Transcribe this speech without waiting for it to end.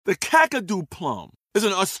The Kakadu plum is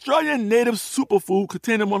an Australian native superfood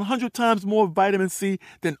containing 100 times more vitamin C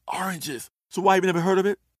than oranges. So why have you never heard of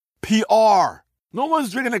it? PR. No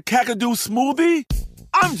one's drinking a Kakadu smoothie?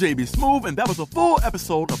 I'm JB Smoove, and that was a full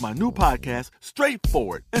episode of my new podcast,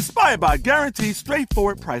 Straightforward, inspired by guaranteed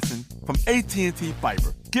straightforward pricing from AT&T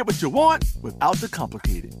Fiber. Get what you want without the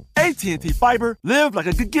complicated. AT&T Fiber, live like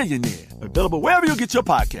a gigillionaire. Available wherever you get your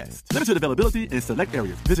podcasts. Limited availability in select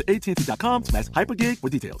areas. Visit AT&T.com/hypergig for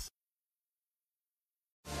details.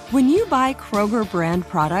 When you buy Kroger brand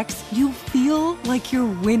products, you feel like you're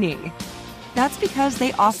winning. That's because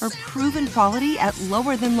they offer proven quality at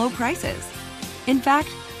lower than low prices. In fact,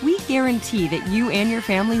 we guarantee that you and your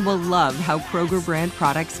family will love how Kroger brand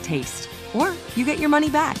products taste, or you get your money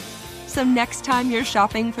back. So next time you're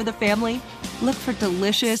shopping for the family, look for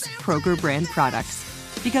delicious Kroger brand products,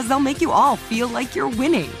 because they'll make you all feel like you're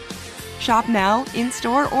winning. Shop now,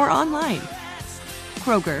 in-store, or online.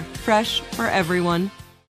 Kroger, fresh for everyone.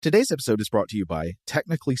 Today's episode is brought to you by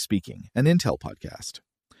Technically Speaking, an Intel podcast.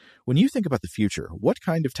 When you think about the future, what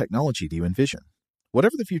kind of technology do you envision?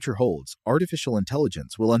 Whatever the future holds, artificial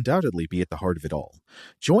intelligence will undoubtedly be at the heart of it all.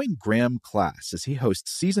 Join Graham Class as he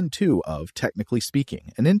hosts Season 2 of Technically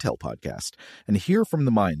Speaking, an Intel podcast, and hear from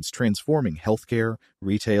the minds transforming healthcare,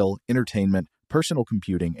 retail, entertainment, personal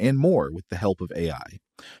computing, and more with the help of AI.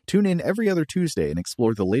 Tune in every other Tuesday and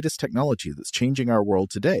explore the latest technology that's changing our world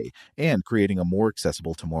today and creating a more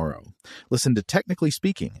accessible tomorrow. Listen to Technically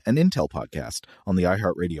Speaking, an Intel podcast on the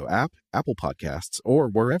iHeartRadio app, Apple Podcasts, or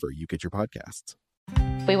wherever you get your podcasts.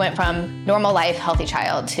 We went from normal life, healthy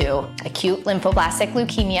child to acute lymphoblastic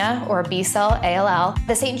leukemia, or B-cell ALL.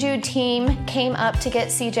 The St. Jude team came up to get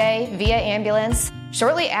CJ via ambulance.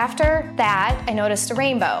 Shortly after that, I noticed a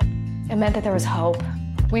rainbow. It meant that there was hope.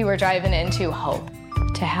 We were driving into hope.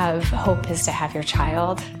 To have hope is to have your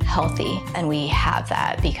child healthy, and we have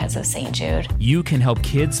that because of St. Jude. You can help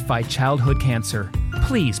kids fight childhood cancer.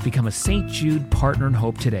 Please become a St. Jude Partner in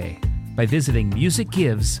Hope today by visiting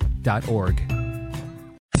musicgives.org.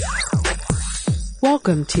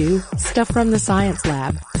 Welcome to Stuff from the Science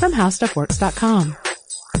Lab from HowStuffWorks.com.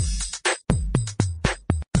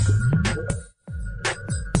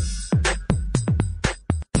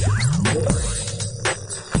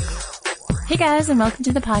 Hey guys, and welcome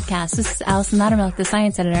to the podcast. This is Allison Loudermilk, the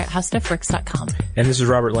science editor at HowStuffWorks.com. And this is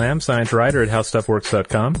Robert Lamb, science writer at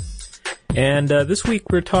HowStuffWorks.com. And this week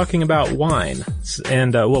we're talking about wine,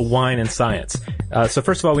 and wine and science. So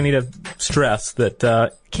first of all, we need to stress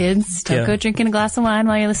that kids, don't go drinking a glass of wine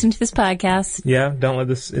while you're listening to this podcast. Yeah, don't let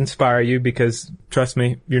this inspire you, because trust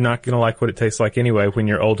me, you're not going to like what it tastes like anyway when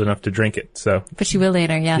you're old enough to drink it. So, but you will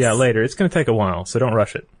later, yes. Yeah, later. It's going to take a while, so don't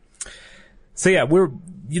rush it. So yeah,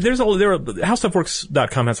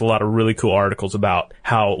 HowStuffWorks.com has a lot of really cool articles about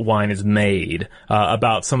how wine is made,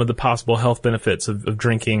 about some of the possible health benefits of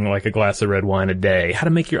drinking like a glass of red wine a day, how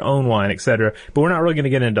to make your own wine, etc. But we're not really going to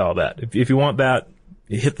get into all that. If you want that,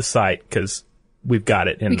 hit the site, because we've got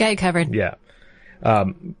it. We got you covered. Yeah.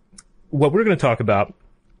 What we're going to talk about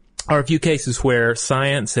are a few cases where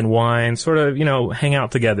science and wine sort of, hang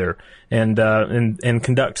out together and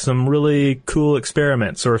conduct some really cool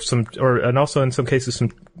experiments, and also in some cases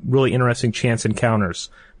some really interesting chance encounters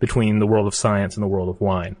between the world of science and the world of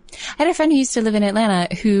wine. I had a friend who used to live in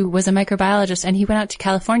Atlanta who was a microbiologist, and he went out to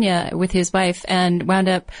California with his wife and wound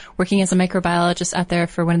up working as a microbiologist out there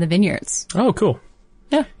for one of the vineyards. Oh, cool.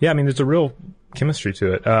 Yeah. Yeah, I mean, there's a real chemistry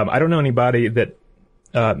to it. I don't know anybody that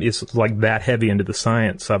is like that heavy into the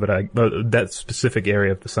science of it, that specific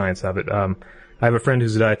area of the science of it. I have a friend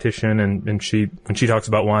who's a dietitian, and when she talks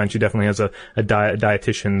about wine, she definitely has a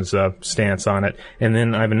dietitian's stance on it. And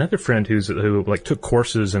then I have another friend who took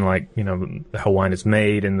courses in how wine is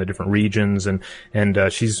made in the different regions, and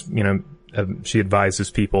she's she advises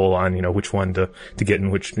people on which one to get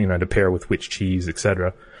and which to pair with which cheese,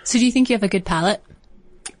 etc. So do you think you have a good palate?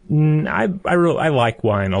 I like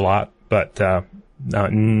wine a lot, but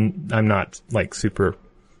I'm not like super,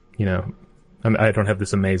 I don't have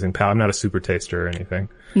this amazing palate. I'm not a super taster or anything.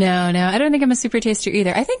 No, I don't think I'm a super taster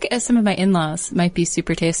either. I think some of my in-laws might be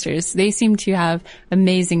super tasters. They seem to have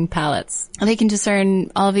amazing palates. They can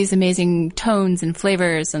discern all of these amazing tones and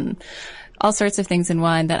flavors and all sorts of things in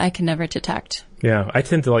wine that I can never detect. Yeah, I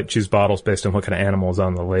tend to choose bottles based on what kind of animal is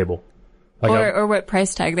on the label. Or what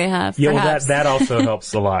price tag they have. Yeah, perhaps. well, that also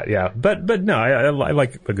helps a lot, yeah. But no, I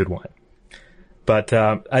like a good wine. But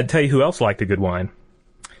I'd tell you who else liked a good wine.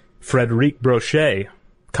 Frédéric Brochet,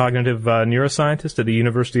 cognitive neuroscientist at the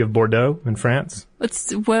University of Bordeaux in France.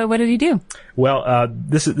 What did he do? Well,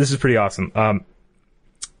 this is pretty awesome. In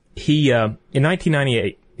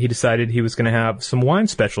 1998, he decided he was going to have some wine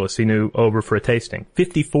specialists he knew over for a tasting.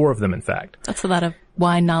 54 of them, in fact. That's a lot of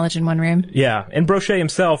wine knowledge in one room. Yeah, and Brochet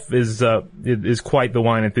himself is quite the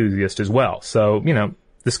wine enthusiast as well. So,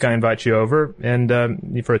 this guy invites you over and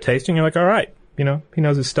for a tasting, you're like, all right, he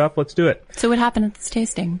knows his stuff, let's do it. So what happened at this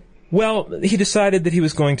tasting? Well, he decided that he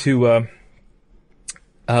was going to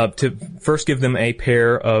first give them a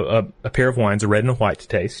pair of wines, a red and a white, to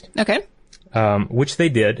taste. Okay. Which they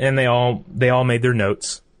did, and they all made their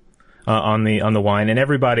notes on the wine, and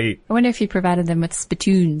everybody. I wonder if you provided them with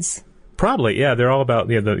spittoons. Probably, yeah. They're all about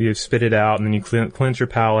you spit it out, and then you cleanse your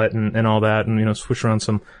palate and all that, and swish around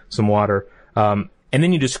some water, and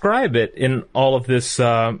then you describe it in all of this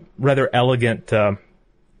rather elegant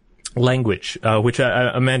language, which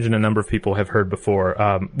I imagine a number of people have heard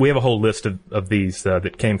before. We have a whole list of these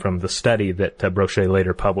that came from the study that Brochet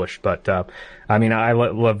later published. But I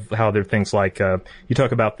love how there are things like you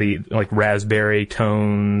talk about the raspberry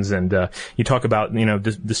tones, and you talk about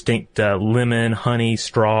distinct lemon, honey,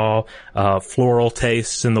 straw, floral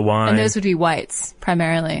tastes in the wine. And those would be whites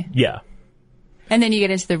primarily. Yeah. And then you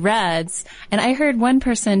get into the reds, and I heard one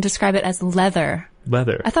person describe it as leather.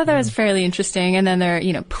 Leather. I thought that was fairly interesting. And then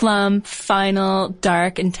they're, plum, final,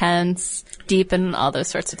 dark, intense, deep, and all those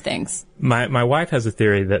sorts of things. My wife has a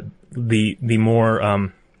theory that the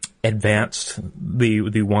more advanced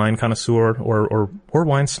the wine connoisseur or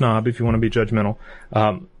wine snob, if you want to be judgmental,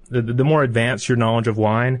 the more advanced your knowledge of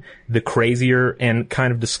wine, the crazier and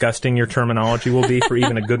kind of disgusting your terminology will be for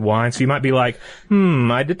even a good wine. So you might be like,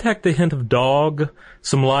 I detect a hint of dog,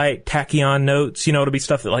 some light tachyon notes, it'll be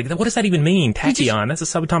stuff that what does that even mean? Tachyon, that's a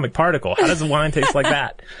subatomic particle. How does a wine taste like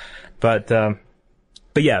that?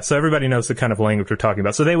 But yeah, so everybody knows the kind of language we're talking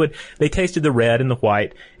about. So they tasted the red and the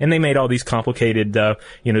white, and they made all these complicated,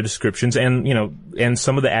 descriptions, and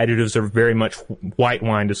some of the adjectives are very much white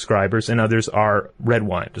wine describers, and others are red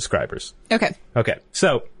wine describers. Okay.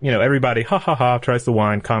 So, everybody, tries the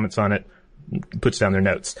wine, comments on it, puts down their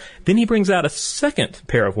notes. Then he brings out a second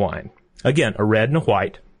pair of wine. Again, a red and a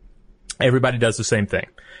white. Everybody does the same thing.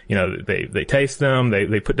 They taste them,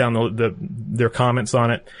 they put down their comments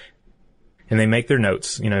on it, and they make their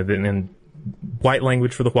notes, in white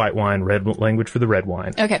language for the white wine, red language for the red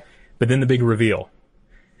wine. Okay. But then the big reveal.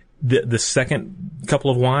 The second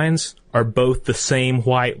couple of wines are both the same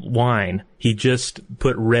white wine. He just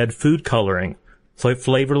put red food coloring,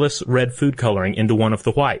 flavorless red food coloring into one of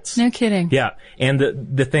the whites. No kidding. Yeah. And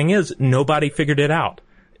the thing is, nobody figured it out.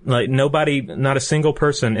 Not a single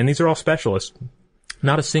person, and these are all specialists,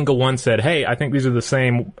 not a single one said, hey, I think this is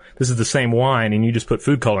the same wine, and you just put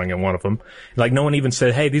food coloring in one of them. No one even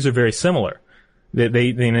said, hey, these are very similar. They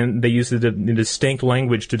used the distinct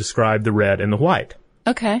language to describe the red and the white.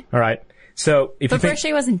 Okay. All right. So But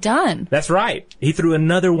Brochet wasn't done. That's right. He threw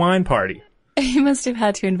another wine party. He must have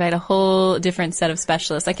had to invite a whole different set of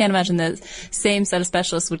specialists. I can't imagine the same set of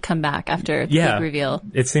specialists would come back after the big reveal.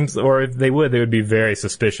 It seems, or if they would be very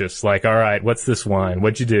suspicious. All right, what's this wine?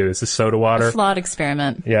 What'd you do? Is this soda water? A flawed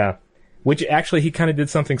experiment. Yeah. Which actually he kind of did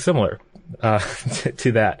something similar,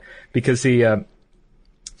 to that. Because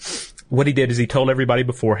what he did is he told everybody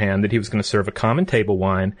beforehand that he was going to serve a common table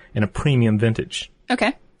wine and a premium vintage.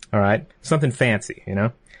 Okay. All right. Something fancy,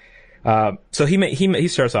 So he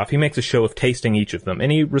starts off, he makes a show of tasting each of them,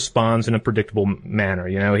 and he responds in a predictable manner.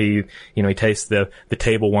 He tastes the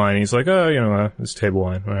table wine, and he's like, this table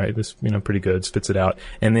wine, all right, this, pretty good, spits it out.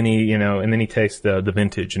 And then he tastes the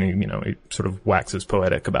vintage, and he sort of waxes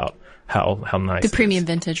poetic about how nice the premium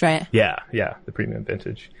vintage, right? Yeah, the premium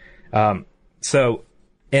vintage. So,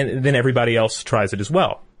 and then everybody else tries it as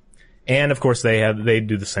well. And of course they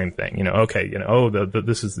do the same thing,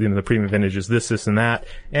 this is, the premium vintage is this and that.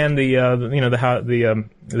 And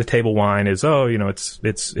the table wine is,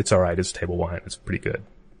 it's all right. It's table wine. It's pretty good.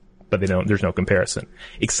 But there's no comparison.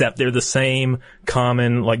 Except they're the same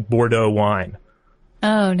common, Bordeaux wine.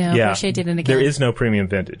 Oh no. Yeah. Brochet did it again. There is no premium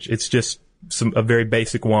vintage. It's just a very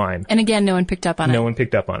basic wine. And again, no one picked up on it. No one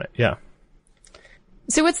picked up on it. Yeah.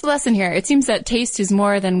 So what's the lesson here? It seems that taste is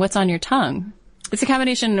more than what's on your tongue. It's a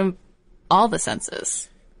combination of all the senses.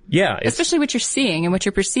 Yeah. Especially what you're seeing and what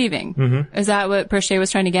you're perceiving. Mm-hmm. Is that what Brochet was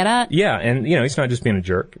trying to get at? Yeah, and, he's not just being a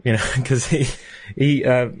jerk, because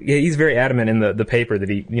he's very adamant in the paper that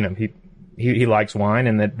he likes wine,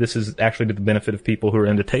 and that this is actually to the benefit of people who are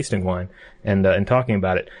into tasting wine and talking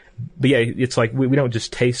about it. But yeah, it's we don't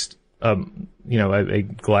just taste, a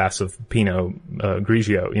glass of Pinot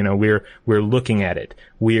Grigio. We're looking at it.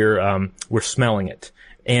 We're smelling it.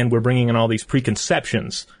 And we're bringing in all these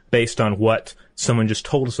preconceptions based on what someone just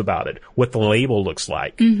told us about it, what the label looks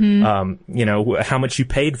like, how much you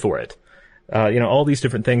paid for it. All these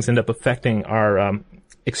different things end up affecting our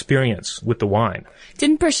experience with the wine.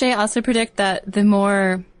 Didn't Porcher also predict that the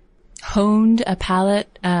more honed a palate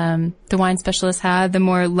the wine specialists had, the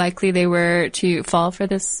more likely they were to fall for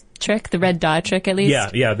this trick, the red dye trick at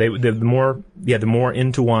least? Yeah. The more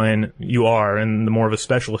into wine you are, and the more of a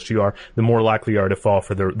specialist you are, the more likely you are to fall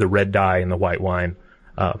for the red dye in the white wine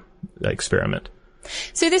experiment.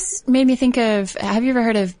 So this made me think of, have you ever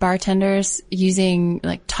heard of bartenders using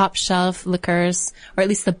like top shelf liquors, or at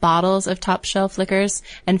least the bottles of top shelf liquors,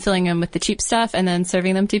 and filling them with the cheap stuff and then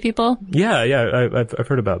serving them to people? Yeah, I've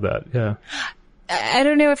heard about that, yeah. I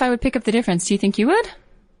don't know if I would pick up the difference. Do you think you would?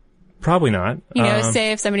 Probably not. You know,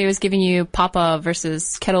 say if somebody was giving you Papa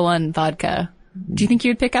versus Kettle One vodka, do you think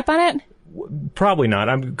you would pick up on it? Probably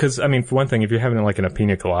not. Because for one thing, if you're having like a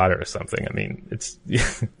pina colada or something, it's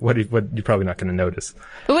what you're probably not going to notice.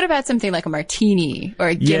 But what about something like a martini or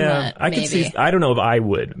a gimlet? Yeah, I can see. I don't know if I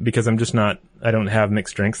would, because I'm just not. I don't have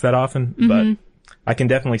mixed drinks that often, but I can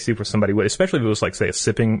definitely see where somebody would, especially if it was like, say, a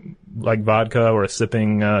sipping like vodka or a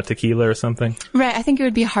sipping tequila or something. Right. I think it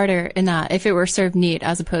would be harder in that if it were served neat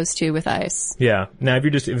as opposed to with ice. Yeah. Now, if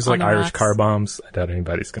it was like Irish car bombs, I doubt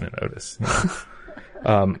anybody's going to notice.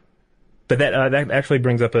 But that actually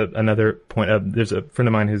brings up another point. There's a friend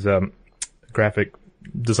of mine who's a graphic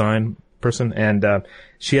design person, and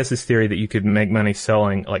she has this theory that you could make money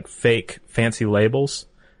selling like fake fancy labels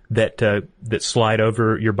that slide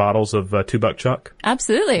over your bottles of $2 Chuck.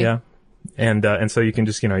 Absolutely. Yeah. And so you can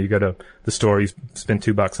just, you go to the store, you spend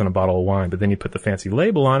 $2 on a bottle of wine, but then you put the fancy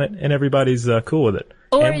label on it, and everybody's cool with it.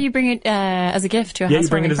 Or you bring it as a gift to a housewarming party. Yeah, you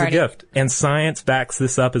bring it as a gift. And science backs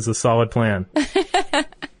this up as a solid plan.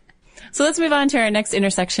 So let's move on to our next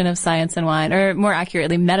intersection of science and wine, or more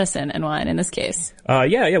accurately, medicine and wine in this case.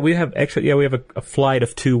 We have a flight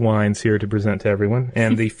of 2 wines here to present to everyone.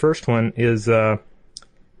 And the first one is, I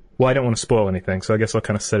don't want to spoil anything, so I guess I'll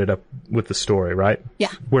kind of set it up with the story, right?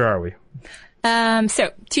 Yeah. Where are we?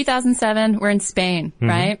 So 2007, we're in Spain,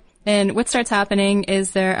 right? And what starts happening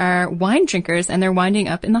is there are wine drinkers, and they're winding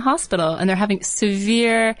up in the hospital, and they're having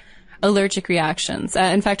severe allergic reactions.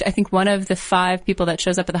 In fact, I think one of the 5 people that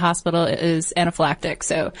shows up at the hospital is anaphylactic.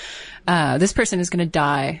 So this person is going to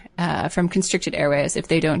die from constricted airways if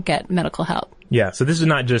they don't get medical help. Yeah, so this is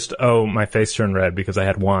not just, my face turned red because I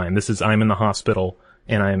had wine. This is, I'm in the hospital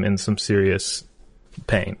and I am in some serious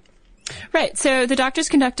pain. Right. So the doctors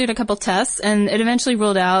conducted a couple tests, and it eventually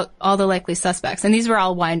ruled out all the likely suspects. And these were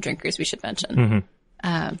all wine drinkers, we should mention.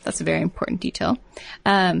 That's a very important detail.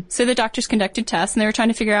 So the doctors conducted tests, and they were trying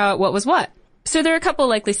to figure out what was what. So there are a couple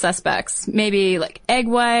likely suspects, maybe like egg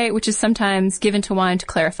white, which is sometimes given to wine to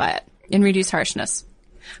clarify it and reduce harshness.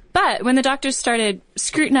 But when the doctors started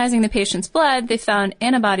scrutinizing the patient's blood, they found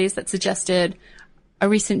antibodies that suggested a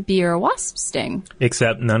recent bee or a wasp sting.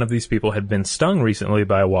 Except none of these people had been stung recently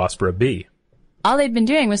by a wasp or a bee. All they'd been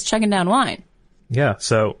doing was chugging down wine. Yeah,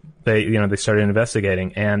 so they started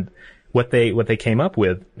investigating, and what they came up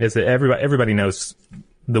with is that everybody knows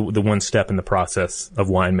the one step in the process of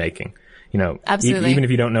winemaking. Absolutely. Even if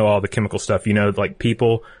you don't know all the chemical stuff, like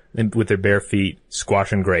people with their bare feet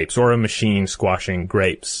squashing grapes, or a machine squashing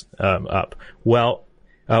grapes up. Well,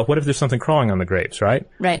 what if there's something crawling on the grapes, right?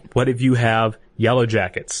 Right. What if you have yellow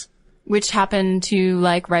jackets, which happen to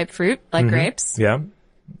like ripe fruit, like grapes? Yeah.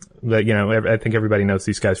 But, I think everybody knows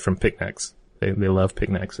these guys from picnics. They love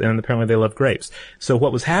picnics, and apparently they love grapes. So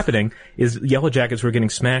what was happening is yellow jackets were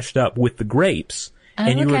getting smashed up with the grapes,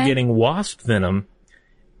 and you were getting wasp venom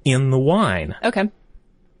in the wine. Okay.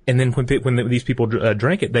 And then when these people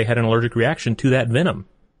drank it, they had an allergic reaction to that venom.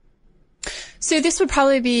 So this would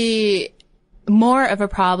probably be more of a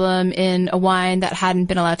problem in a wine that hadn't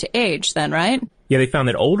been allowed to age then, right? Yeah, they found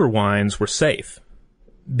that older wines were safe,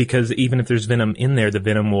 because even if there's venom in there, the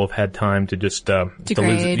venom will have had time to just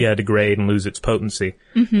degrade and lose its potency.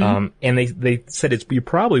 And they said you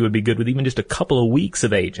probably would be good with even just a couple of weeks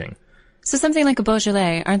of aging. So something like a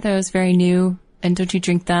Beaujolais, aren't those very new? And don't you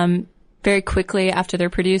drink them very quickly after they're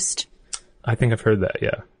produced? I think I've heard that,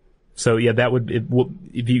 yeah. So yeah,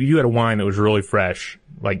 if you had a wine that was really fresh,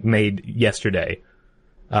 like made yesterday,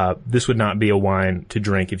 this would not be a wine to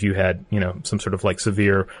drink if you had, some sort of like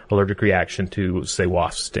severe allergic reaction to, say,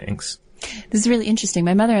 wasp stings. This is really interesting.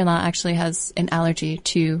 My mother-in-law actually has an allergy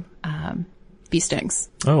to bee stings.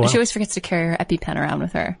 Oh, wow. She always forgets to carry her EpiPen around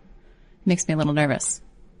with her. It makes me a little nervous.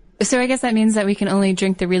 So I guess that means that we can only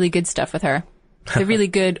drink the really good stuff with her. The really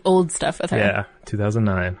good old stuff with her. Yeah,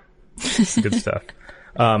 2009. Good stuff.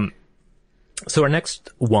 So our next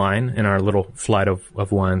wine in our little flight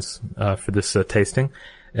of wines for this tasting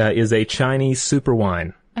is a Chinese super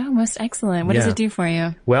wine. Oh, most excellent. What does it do for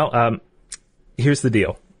you? Well, here's the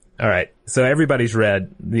deal. All right. So everybody's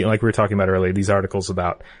read, like we were talking about earlier, these articles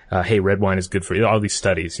about, hey, red wine is good for you. All these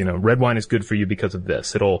studies, red wine is good for you because of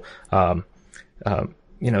this. It'll,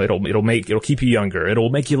 it'll keep you younger.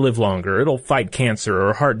 It'll make you live longer. It'll fight cancer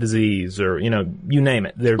or heart disease or, you name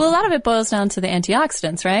it. Well, a lot of it boils down to the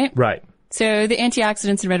antioxidants, right? Right. So the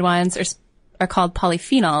antioxidants in red wines are called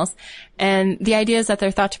polyphenols. And the idea is that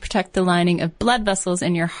they're thought to protect the lining of blood vessels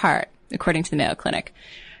in your heart, according to the Mayo Clinic.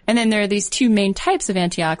 And then there are these two main types of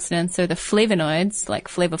antioxidants. So the flavonoids, like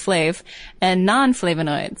Flav, and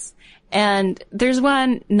non-flavonoids. And there's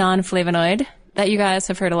one non-flavonoid that you guys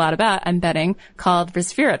have heard a lot about, I'm betting, called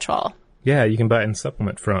resveratrol. Yeah, you can buy it in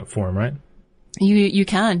supplement form, right? You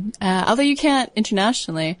can. Although you can't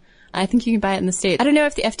internationally. I think you can buy it in the States. I don't know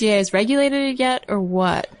if the FDA has regulated it yet or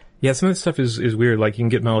what. Yeah, some of this stuff is weird. Like, you can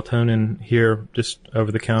get melatonin here just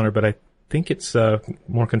over the counter, but I think it's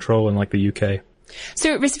more control in, like, the UK.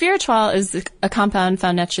 So resveratrol is a compound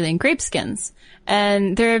found naturally in grape skins.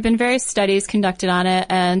 And there have been various studies conducted on it,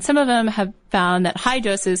 and some of them have found that high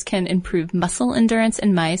doses can improve muscle endurance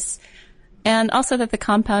in mice, and also that the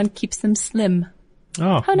compound keeps them slim.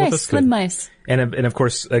 Oh, how nice, well, slim good. Mice. And of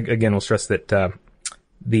course, again, we'll stress that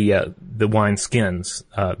the wine skins,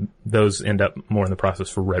 those end up more in the process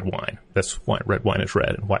for red wine. That's why red wine is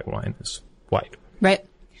red and white wine is white. Right.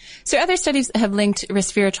 So other studies have linked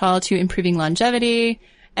resveratrol to improving longevity.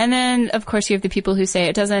 And then, of course, you have the people who say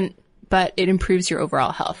it doesn't, but it improves your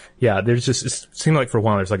overall health. Yeah, it seemed like for a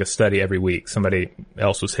while there's like a study every week. Somebody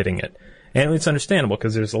else was hitting it. And it's understandable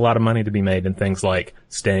because there's a lot of money to be made in things like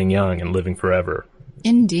staying young and living forever.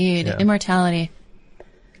 Indeed. Yeah. Immortality.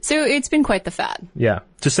 So it's been quite the fad. Yeah.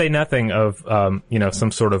 To say nothing of,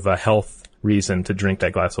 some sort of a health reason to drink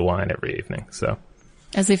that glass of wine every evening. So.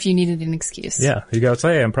 As if you needed an excuse. Yeah. You go,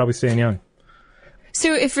 say, hey, I'm probably staying young.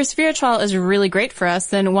 So if resveratrol is really great for us,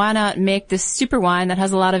 then why not make this super wine that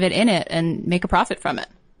has a lot of it in it and make a profit from it?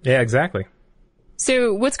 Yeah, exactly.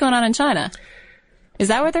 So what's going on in China? Is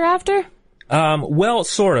that what they're after? Well,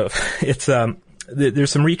 sort of. It's,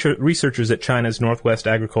 there's some researchers at China's Northwest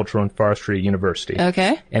Agricultural and Forestry University.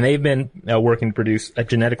 Okay. And they've been working to produce a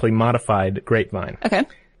genetically modified grapevine. Okay.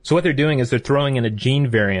 So what they're doing is they're throwing in a gene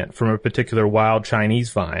variant from a particular wild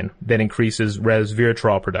Chinese vine that increases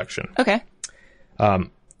resveratrol production. Okay.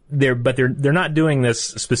 They're not doing this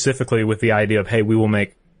specifically with the idea of, hey, we will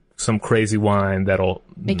make some crazy wine that'll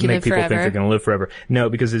make people forever. think they're going to live forever. No,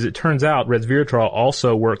 because as it turns out, resveratrol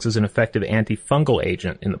also works as an effective antifungal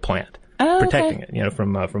agent in the plant, protecting it,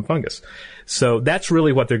 from fungus. So that's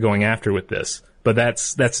really what they're going after with this. But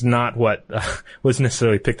that's not what was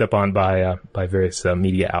necessarily picked up on by various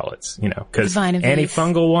media outlets, because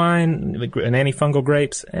antifungal wine and antifungal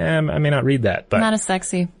grapes, I may not read that, but not as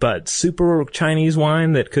sexy. But super Chinese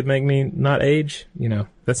wine that could make me not age,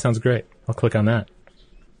 that sounds great. I'll click on that.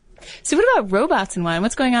 So what about robots in wine?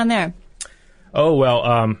 What's going on there? Oh, well,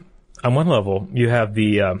 on one level, you have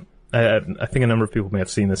the, I think a number of people may have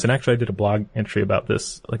seen this, and actually I did a blog entry about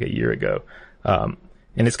this like a year ago.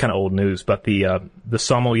 And it's kind of old news, but the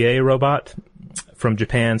Sommelier robot from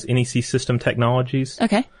Japan's NEC System Technologies.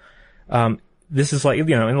 Okay. This is like,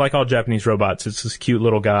 and like all Japanese robots, it's this cute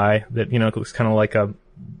little guy that, looks kind of like a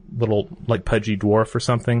little, like, pudgy dwarf or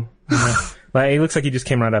something. Like, he looks like he just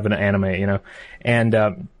came right out of an anime,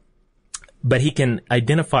 and, but he can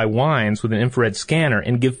identify wines with an infrared scanner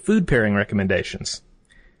and give food pairing recommendations.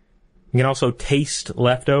 You can also taste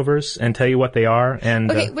leftovers and tell you what they are.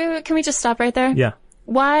 And okay, wait, can we just stop right there? Yeah.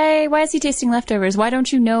 Why is he tasting leftovers? Why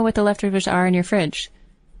don't you know what the leftovers are in your fridge?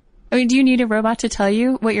 I mean, do you need a robot to tell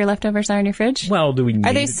you what your leftovers are in your fridge? Well,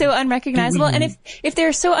 Are they so unrecognizable? And if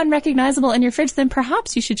they're so unrecognizable in your fridge, then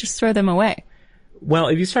perhaps you should just throw them away. Well,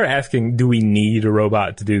 if you start asking, do we need a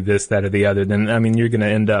robot to do this, that, or the other, then, you're going to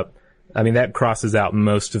end up, that crosses out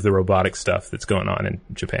most of the robotic stuff that's going on in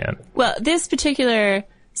Japan. Well, this particular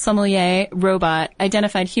sommelier robot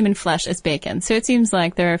identified human flesh as bacon, so it seems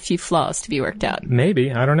like there are a few flaws to be worked out. Maybe.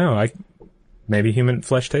 I don't know. Maybe human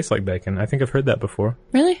flesh tastes like bacon. I think I've heard that before.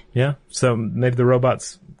 Really? Yeah. So maybe the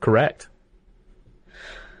robot's correct.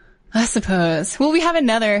 I suppose. Well, we have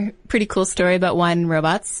another pretty cool story about wine and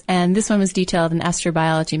robots, and this one was detailed in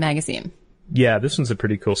Astrobiology magazine. Yeah, this one's a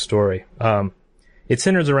pretty cool story. It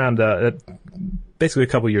centers around, basically a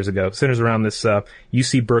couple years ago, centers around this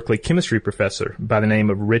UC Berkeley chemistry professor by the name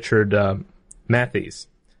of Richard Mathies.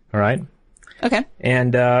 All right? Okay.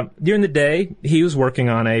 And during the day, he was working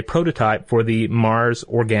on a prototype for the Mars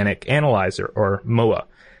Organic Analyzer, or MOA.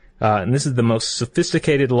 And this is the most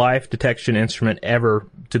sophisticated life detection instrument ever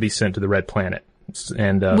to be sent to the Red Planet.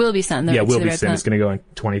 And will be sent. Yeah, will be sent. It's going to go in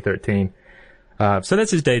 2013. So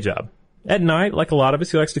that's his day job. at night, like a lot of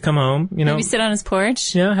us, he likes to come home, Maybe sit on his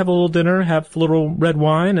porch. Yeah, have a little dinner, have a little red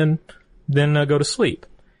wine, and then go to sleep.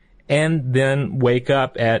 And then wake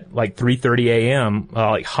up at like 3:30 a.m.,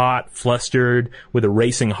 like hot, flustered, with a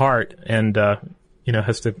racing heart, and,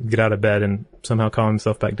 has to get out of bed and somehow calm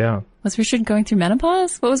himself back down. Was Richard going through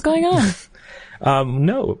menopause? What was going on?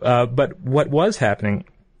 No, but what was happening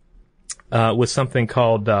was something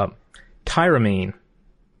called tyramine.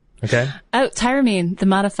 Okay? Oh, tyramine, the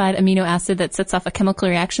modified amino acid that sets off a chemical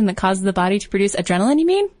reaction that causes the body to produce adrenaline, you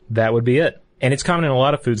mean? That would be it. And it's common in a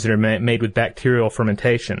lot of foods that are made with bacterial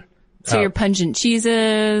fermentation. So your pungent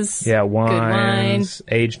cheeses. Yeah, good wine, wines,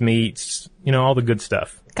 aged meats, all the good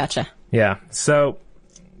stuff. Gotcha. Yeah. So,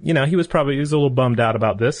 he was a little bummed out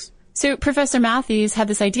about this. So Professor Matthews had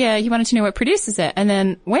this idea. He wanted to know what produces it. And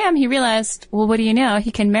then, wham, he realized, well, what do you know?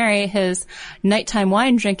 He can marry his nighttime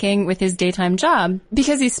wine drinking with his daytime job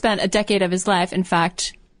because he spent a decade of his life, in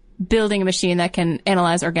fact, building a machine that can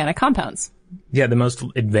analyze organic compounds. Yeah, the most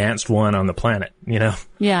advanced one on the planet,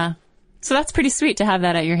 Yeah. So that's pretty sweet to have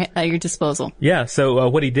that at your disposal. Yeah. So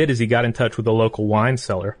what he did is he got in touch with a local wine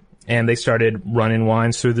cellar, and they started running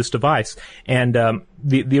wines through this device. And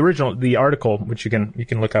the article, which you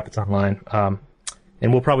can look up, it's online, and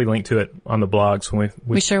we'll probably link to it on the blogs when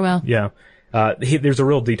we sure will. Yeah. There's a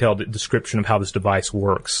real detailed description of how this device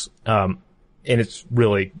works, and it's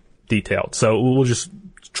really detailed. So we'll just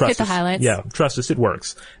trust hit the highlights. Yeah, trust us, it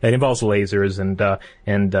works. It involves lasers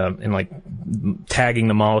and like tagging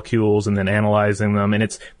the molecules and then analyzing them, and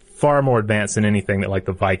it's far more advanced than anything that like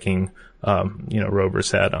the Viking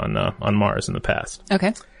rovers had on Mars in the past.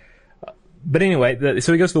 Okay. But anyway,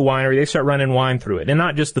 so he goes to the winery, they start running wine through it. And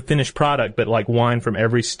not just the finished product, but like wine from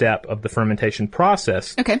every step of the fermentation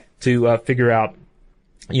process. Okay. To figure out,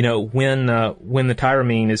 when the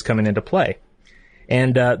tyramine is coming into play.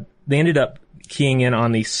 And they ended up keying in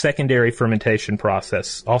on the secondary fermentation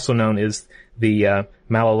process, also known as the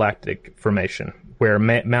malolactic fermentation, where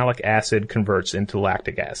malic acid converts into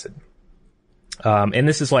lactic acid. And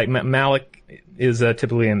this is like malic is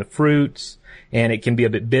typically in the fruits, and it can be a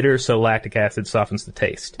bit bitter, so lactic acid softens the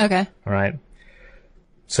taste. Okay. All right.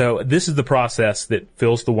 So this is the process that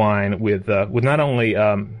fills the wine with not only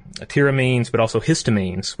tyramines but also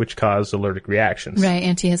histamines, which cause allergic reactions. Right,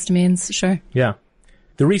 antihistamines, sure. Yeah.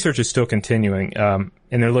 The research is still continuing, and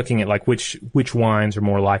they're looking at like which wines are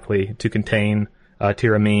more likely to contain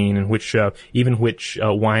tyramine, and which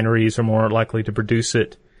wineries are more likely to produce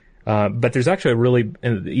it. But there's actually a really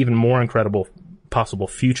even more incredible possible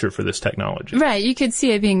future for this technology. Right. You could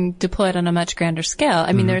see it being deployed on a much grander scale.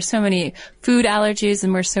 I mean, there are so many food allergies,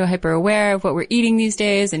 and we're so hyper aware of what we're eating these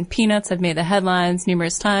days, and peanuts have made the headlines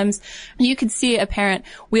numerous times. You could see a parent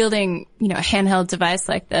wielding, a handheld device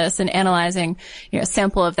like this and analyzing, a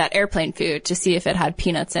sample of that airplane food to see if it had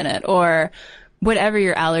peanuts in it or whatever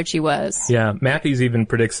your allergy was. Yeah. Matthews even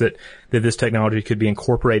predicts that this technology could be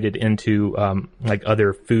incorporated into, like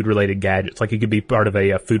other food related gadgets. Like it could be part of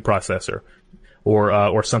a food processor.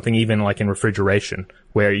 Or something even like in refrigeration,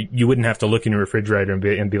 where you wouldn't have to look in your refrigerator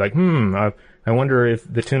and be like, I wonder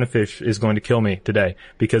if the tuna fish is going to kill me today,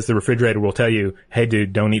 because the refrigerator will tell you, hey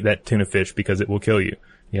dude, don't eat that tuna fish because it will kill you.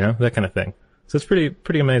 That kind of thing. So it's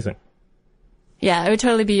pretty amazing. Yeah, it would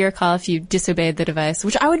totally be your call if you disobeyed the device,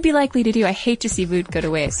 which I would be likely to do. I hate to see food go to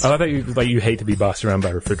waste. Oh, I thought you hate to be bossed around by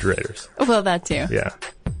refrigerators. Well, that too. Yeah.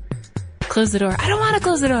 Close the door. I don't want to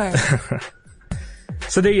close the door.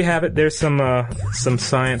 So there you have it. There's some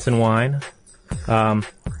science in wine.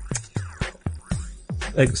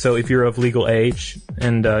 So if you're of legal age,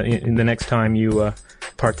 and in the next time you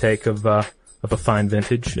partake of a fine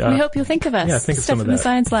vintage, we hope you'll think of us. Yeah, think of Stuff some of from that. the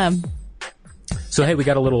Science Lab. So hey, we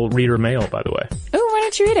got a little reader mail, by the way. Oh, why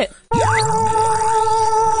don't you read it?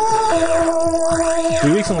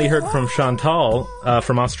 We recently heard from Chantal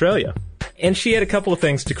from Australia, and she had a couple of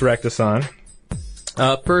things to correct us on.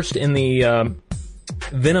 First, in the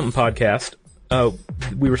Venom podcast,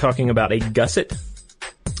 we were talking about a gusset,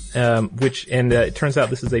 it turns out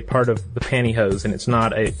this is a part of the pantyhose, and it's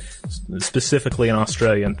not specifically an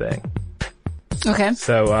Australian thing. Okay.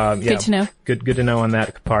 So, yeah. Good to know. Good to know on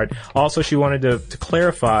that part. Also, she wanted to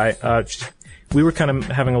clarify, we were kind of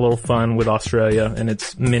having a little fun with Australia and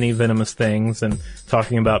its many venomous things, and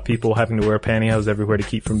talking about people having to wear pantyhose everywhere to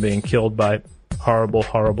keep from being killed by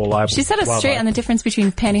horrible live. She set us straight on the difference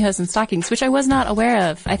between pantyhose and stockings, which I was not aware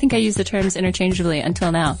of. I think I used the terms interchangeably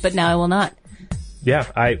until now, but now I will not. Yeah,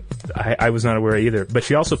 I was not aware either. But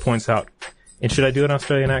she also points out, and should I do an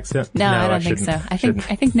Australian accent? No, I don't think so. I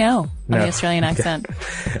think no on the Australian accent.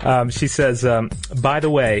 She says, by the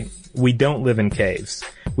way, we don't live in caves.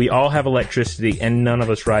 We all have electricity, and none of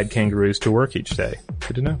us ride kangaroos to work each day.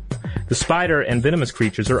 Good to know. The spider and venomous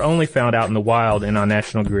creatures are only found out in the wild and on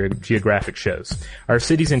National Geographic shows. Our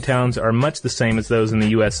cities and towns are much the same as those in the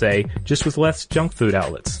USA, just with less junk food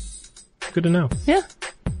outlets. Good to know. Yeah.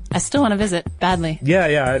 I still want to visit, badly.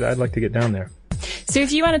 Yeah, I'd like to get down there. So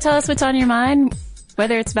if you want to tell us what's on your mind,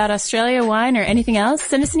 whether it's about Australia, wine, or anything else,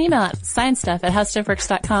 send us an email at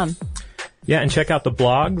sciencestuff@howstuffworks.com. Yeah, and check out the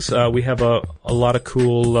blogs. We have a lot of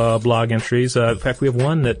cool blog entries. In fact, we have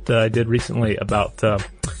one that I did recently about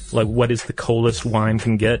like what is the coldest wine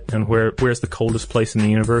can get, and where's the coldest place in the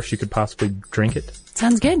universe you could possibly drink it.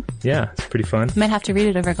 Sounds good. Yeah, it's pretty fun. Might have to read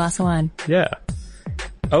it over a glass of wine. Yeah.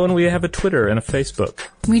 Oh, and we have a Twitter and a Facebook.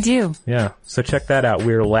 We do. Yeah, so check that out.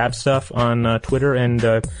 We're Lab Stuff on Twitter, and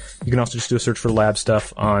you can also just do a search for Lab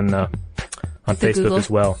Stuff on Facebook Google as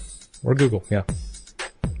well. Or Google, yeah.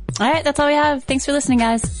 All right, that's all we have. Thanks for listening,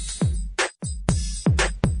 guys.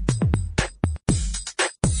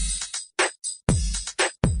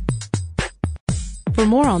 For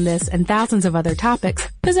more on this and thousands of other topics,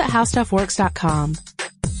 visit howstuffworks.com.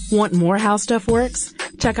 Want more How Stuff Works?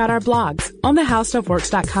 Check out our blogs on the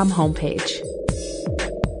howstuffworks.com homepage.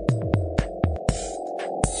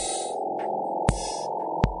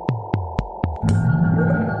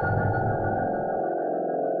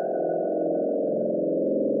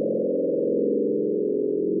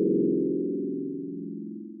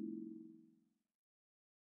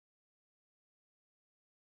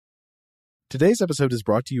 Today's episode is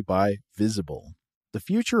brought to you by Visible. The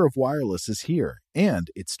future of wireless is here, and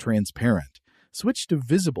it's transparent. Switch to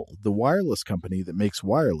Visible, the wireless company that makes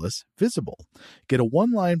wireless visible. Get a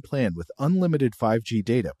one-line plan with unlimited 5G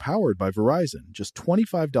data powered by Verizon, just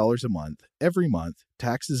 $25 a month, every month,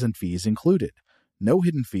 taxes and fees included. No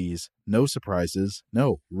hidden fees, no surprises,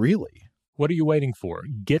 no, really. What are you waiting for?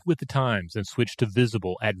 Get with the times and switch to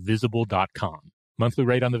Visible at Visible.com. Monthly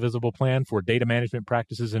rate on the Visible plan. For data management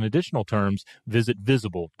practices and additional terms, visit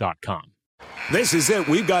Visible.com. This is it.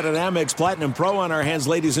 We've got an Amex Platinum Pro on our hands,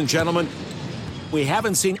 ladies and gentlemen. We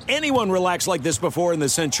haven't seen anyone relax like this before in the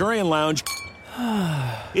Centurion Lounge.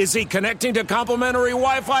 Is he connecting to complimentary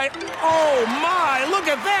Wi-Fi? Oh, my! Look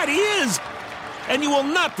at that! He is! And you will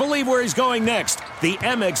not believe where he's going next. The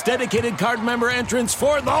Amex dedicated card member entrance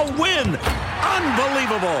for the win!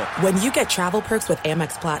 Unbelievable! When you get travel perks with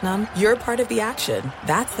Amex Platinum, you're part of the action.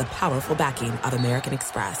 That's the powerful backing of American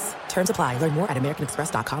Express. Terms apply. Learn more at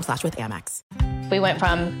americanexpress.com/withAmex. We went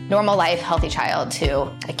from normal life, healthy child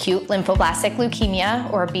to acute lymphoblastic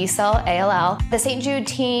leukemia, or B-cell ALL. The St. Jude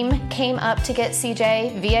team came up to get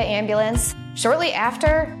CJ via ambulance. Shortly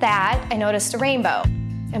after that, I noticed a rainbow.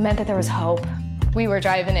 It meant that there was hope. We were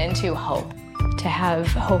driving into hope. To have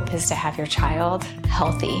hope is to have your child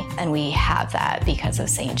healthy, and we have that because of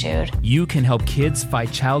St. Jude. You can help kids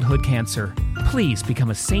fight childhood cancer. Please become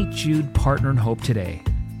a St. Jude Partner in Hope today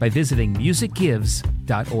by visiting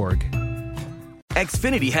musicgives.org.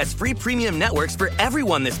 Xfinity has free premium networks for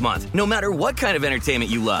everyone this month, no matter what kind of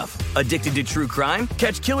entertainment you love. Addicted to true crime?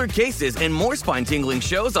 Catch killer cases and more spine-tingling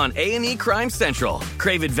shows on A&E Crime Central.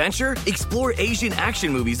 Crave adventure? Explore Asian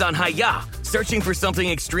action movies on Hi-Ya. Searching for something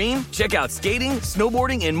extreme? Check out skating,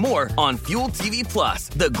 snowboarding, and more on Fuel TV Plus,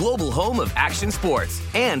 the global home of action sports.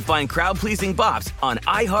 And find crowd-pleasing bops on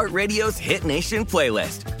iHeartRadio's Hit Nation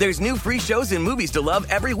playlist. There's new free shows and movies to love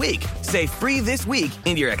every week. Say free this week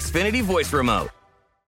in your Xfinity voice remote.